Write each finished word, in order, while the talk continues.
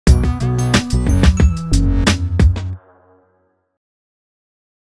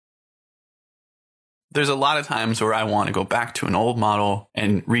There's a lot of times where I want to go back to an old model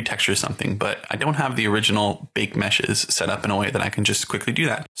and retexture something, but I don't have the original bake meshes set up in a way that I can just quickly do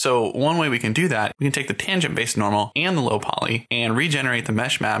that. So one way we can do that, we can take the tangent-based normal and the low poly and regenerate the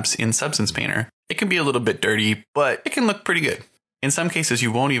mesh maps in Substance Painter. It can be a little bit dirty, but it can look pretty good. In some cases,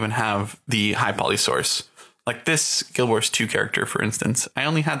 you won't even have the high poly source. Like this Guild Wars 2 character, for instance, I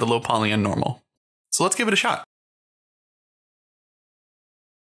only had the low poly and normal. So let's give it a shot.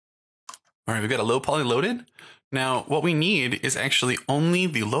 All right, we've got a low poly loaded. Now, what we need is actually only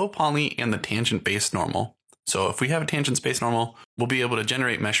the low poly and the tangent-based normal. So if we have a tangent-based normal, we'll be able to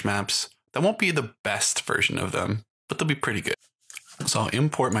generate mesh maps. That won't be the best version of them, but they'll be pretty good. So I'll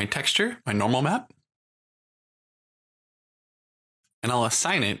import my texture, my normal map, and I'll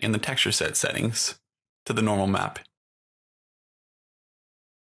assign it in the texture set settings to the normal map.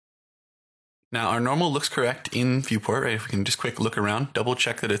 Now our normal looks correct in viewport, right? If we can just quick look around, double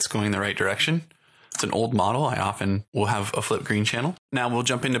check that it's going the right direction. It's an old model. I often will have a flip green channel. Now we'll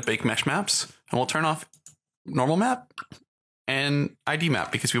jump into bake mesh maps and we'll turn off normal map and ID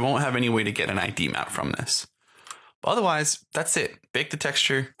map because we won't have any way to get an ID map from this. But otherwise, that's it. Bake the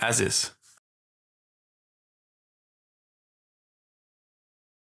texture as is.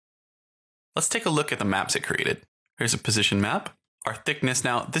 Let's take a look at the maps it created. Here's a position map. Our thickness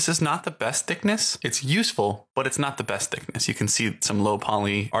now, this is not the best thickness. It's useful, but it's not the best thickness. You can see some low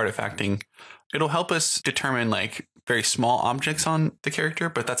poly artifacting. It'll help us determine like very small objects on the character,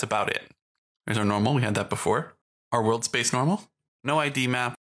 but that's about it. There's our normal, we had that before. Our world space normal, no ID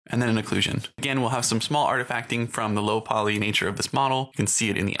map, and then an occlusion. Again, we'll have some small artifacting from the low poly nature of this model. You can see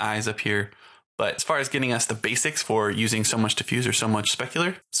it in the eyes up here. But as far as getting us the basics for using SoMuchDiffuse or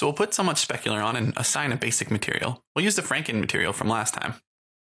SoMuchSpecular, so we'll put SoMuchSpecular on and assign a basic material. We'll use the Franken material from last time.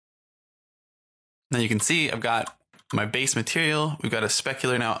 Now you can see I've got my base material, we've got a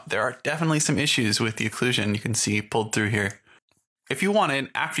specular. Now there are definitely some issues with the occlusion you can see pulled through here. If you wanted,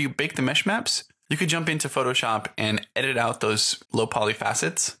 after you bake the mesh maps, you could jump into Photoshop and edit out those low poly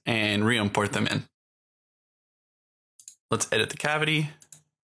facets and re-import them in. Let's edit the cavity.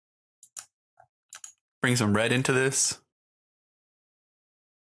 Bring some red into this.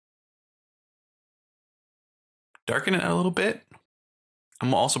 Darken it a little bit.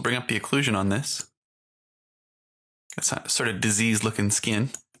 And we'll also bring up the occlusion on this. It's a sort of diseased looking skin.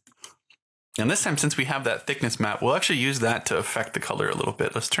 And this time, since we have that thickness map, we'll actually use that to affect the color a little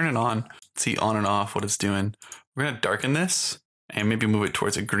bit. Let's turn it on, see on and off what it's doing. We're gonna darken this and maybe move it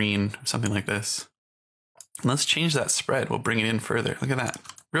towards a green or something like this. And let's change that spread. We'll bring it in further. Look at that.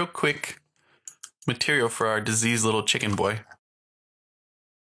 Real quick material for our diseased little chicken boy.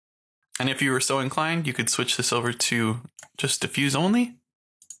 And if you were so inclined, you could switch this over to just diffuse only.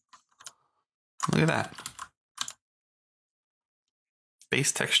 Look at that.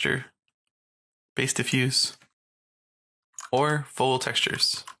 Base texture, base diffuse, or full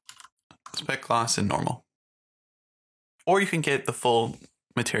textures, spec gloss and normal. Or you can get the full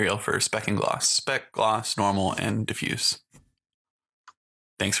material for spec and gloss, spec, gloss, normal, and diffuse.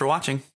 Thanks for watching.